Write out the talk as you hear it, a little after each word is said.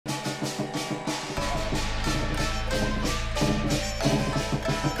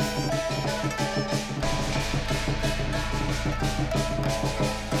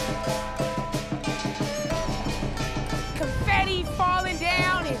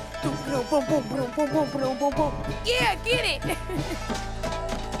boom, boom, boom, boom, boom, boom, boom, boom. Yeah, get it.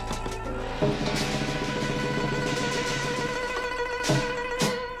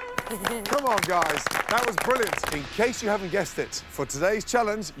 Come on, guys. That was brilliant. In case you haven't guessed it, for today's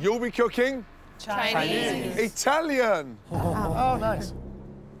challenge, you'll be cooking... Chinese. Italian. Oh, nice.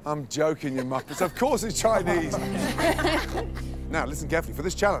 I'm joking, you muppets. Of course it's Chinese. Now, listen carefully. For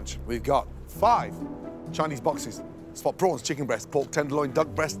this challenge, we've got 5 Chinese boxes. Spot prawns, chicken breast, pork tenderloin, duck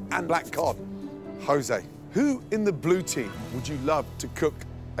breast, and black cod. Jose, who in the blue team would you love to cook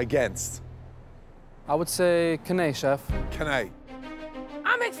against? I would say Kane, chef. Kane.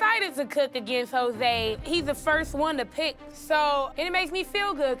 I'm excited to cook against Jose. He's the first one to pick, and it makes me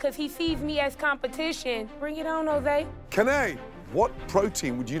feel good because he sees me as competition. Bring it on, Jose. Kane, what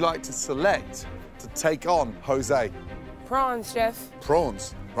protein would you like to select to take on Jose? Prawns, chef.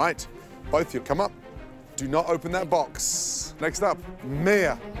 Prawns, right. Both of you, come up. Do not open that box. Next up,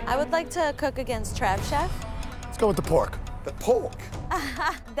 Mia. I would like to cook against Trev, chef. Let's go with the pork. The pork.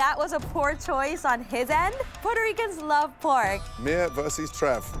 That was a poor choice on his end. Puerto Ricans love pork. Mia versus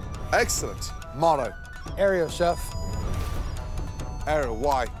Trev. Excellent. Motto. Ariel, chef. Ariel,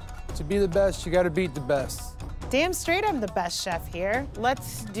 why? To be the best, you gotta beat the best. Damn straight I'm the best chef here.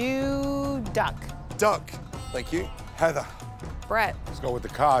 Let's do duck. Duck. Thank you. Heather. Brett. Let's go with the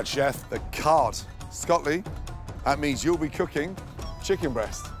cod, chef. The cod. Scotty, that means you'll be cooking chicken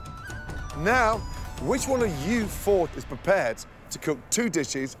breast. Now, which one of you 4 is prepared to cook 2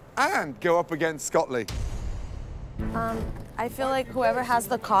 dishes and go up against Scotty? I feel like whoever has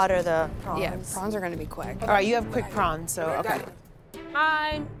the cod or the prawns. Yeah, prawns are gonna be quick. All right, you have quick prawns, so okay.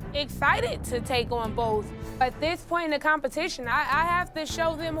 I'm excited to take on both. At this point in the competition, I have to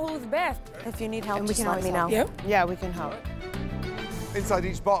show them who's best. If you need help, And we just can let me always know. help. Yeah, we can help. Inside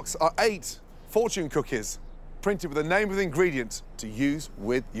each box are 8 fortune cookies printed with the name of the ingredient to use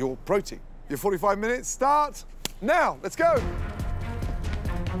with your protein. Your 45 minutes start now. Let's go.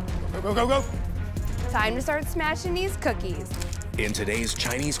 Go, go, go, go. Time to start smashing these cookies. In today's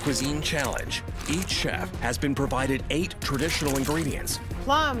Chinese cuisine challenge, each chef has been provided 8 traditional ingredients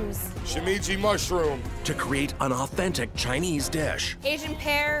Plums. Shimichi mushroom. to create an authentic Chinese dish. Asian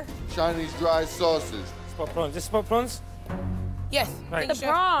pear. Chinese dry sausage. Spot prawns. This spot prawns? Yes, Right. the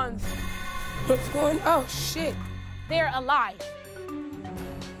prawns. What's going on? Oh, shit. They're alive.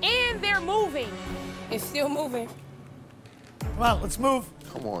 And they're moving. It's still moving. Come on, let's move.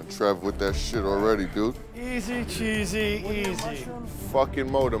 Come on, Trev, with that shit already, dude. Easy, cheesy, easy.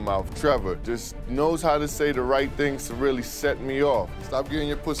 Fucking motor mouth. Trevor just knows how to say the right things to really set me off. Stop getting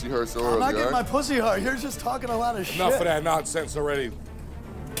your pussy hurt so early, I'm not getting all my right? pussy hard. You're just talking a lot of shit. Enough of that nonsense already.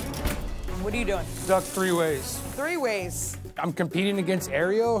 What are you doing? Duck 3 ways. 3 ways. I'm competing against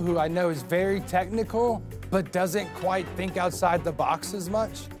Ariel, who I know is very technical, but doesn't quite think outside the box as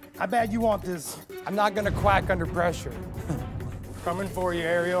much. How bad you want this? I'm not gonna quack under pressure. Coming for you,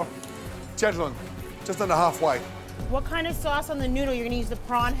 Ariel. Gentlemen, just under halfway. What kind of sauce on the noodle? You're gonna use the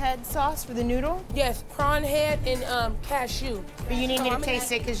prawn head sauce for the noodle? Yes, prawn head and cashew. But you need me to I'm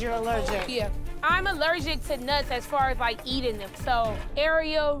taste it because you're allergic. Yeah. I'm allergic to nuts as far as like eating them. So,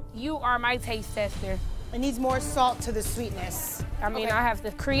 Ariel, you are my taste tester. It needs more salt to the sweetness. I mean, I have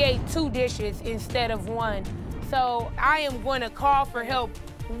to create 2 dishes instead of 1. So I am going to call for help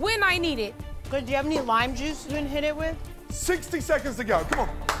when I need it. Good. Do you have any lime juice you can hit it with? 60 seconds to go. Come on.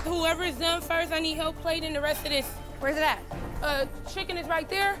 Whoever's done first, I need help plating the rest of this. Where's it at? Chicken is right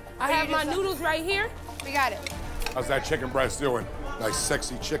there. I have my noodles right here. We got it. How's that chicken breast doing? Nice,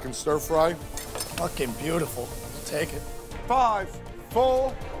 sexy chicken stir fry. Fucking beautiful. Take it. 5,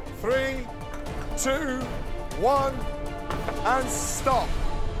 4, 3, 2, 1, and stop.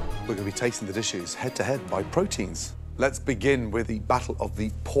 We're going to be tasting the dishes head-to-head by proteins. Let's begin with the battle of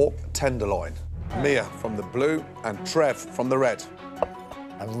the pork tenderloin. Mia from the blue and Trev from the red.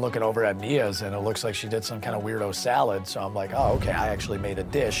 I'm looking over at Mia's, and it looks like she did some kind of weirdo salad, so I'm like, oh, okay, I actually made a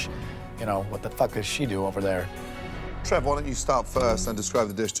dish. You know, what the fuck does she do over there? Trev, why don't you start first and describe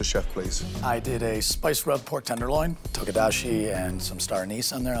the dish to Chef, please? I did a spice rub pork tenderloin, tokodashi, and some star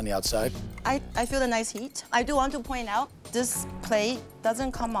anise on there on the outside. I feel the nice heat. I do want to point out, this plate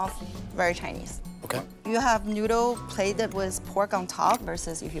doesn't come off very Chinese. Okay. You have noodle plated with pork on top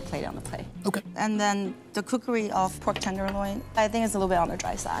versus if you plate it on the plate. Okay. And then the cookery of pork tenderloin, I think it's a little bit on the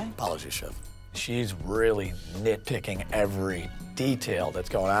dry side. Apologies, Chef. She's really nitpicking every detail that's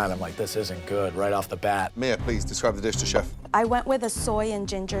going on. I'm like, this isn't good right off the bat. Mia, please describe the dish to Chef. I went with a soy and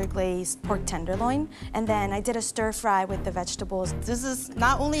ginger glazed pork tenderloin, and then I did a stir fry with the vegetables. This is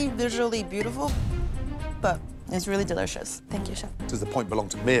not only visually beautiful, but it's really delicious. Thank you, Chef. Does the point belong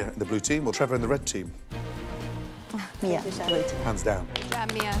to Mia in the blue team or Trevor in the red team? Mia, blue team. Hands down. Good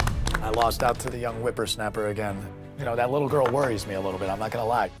job, Mia. I lost out to the young whippersnapper again. You know, that little girl worries me a little bit, I'm not gonna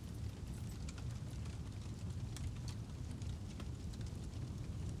lie.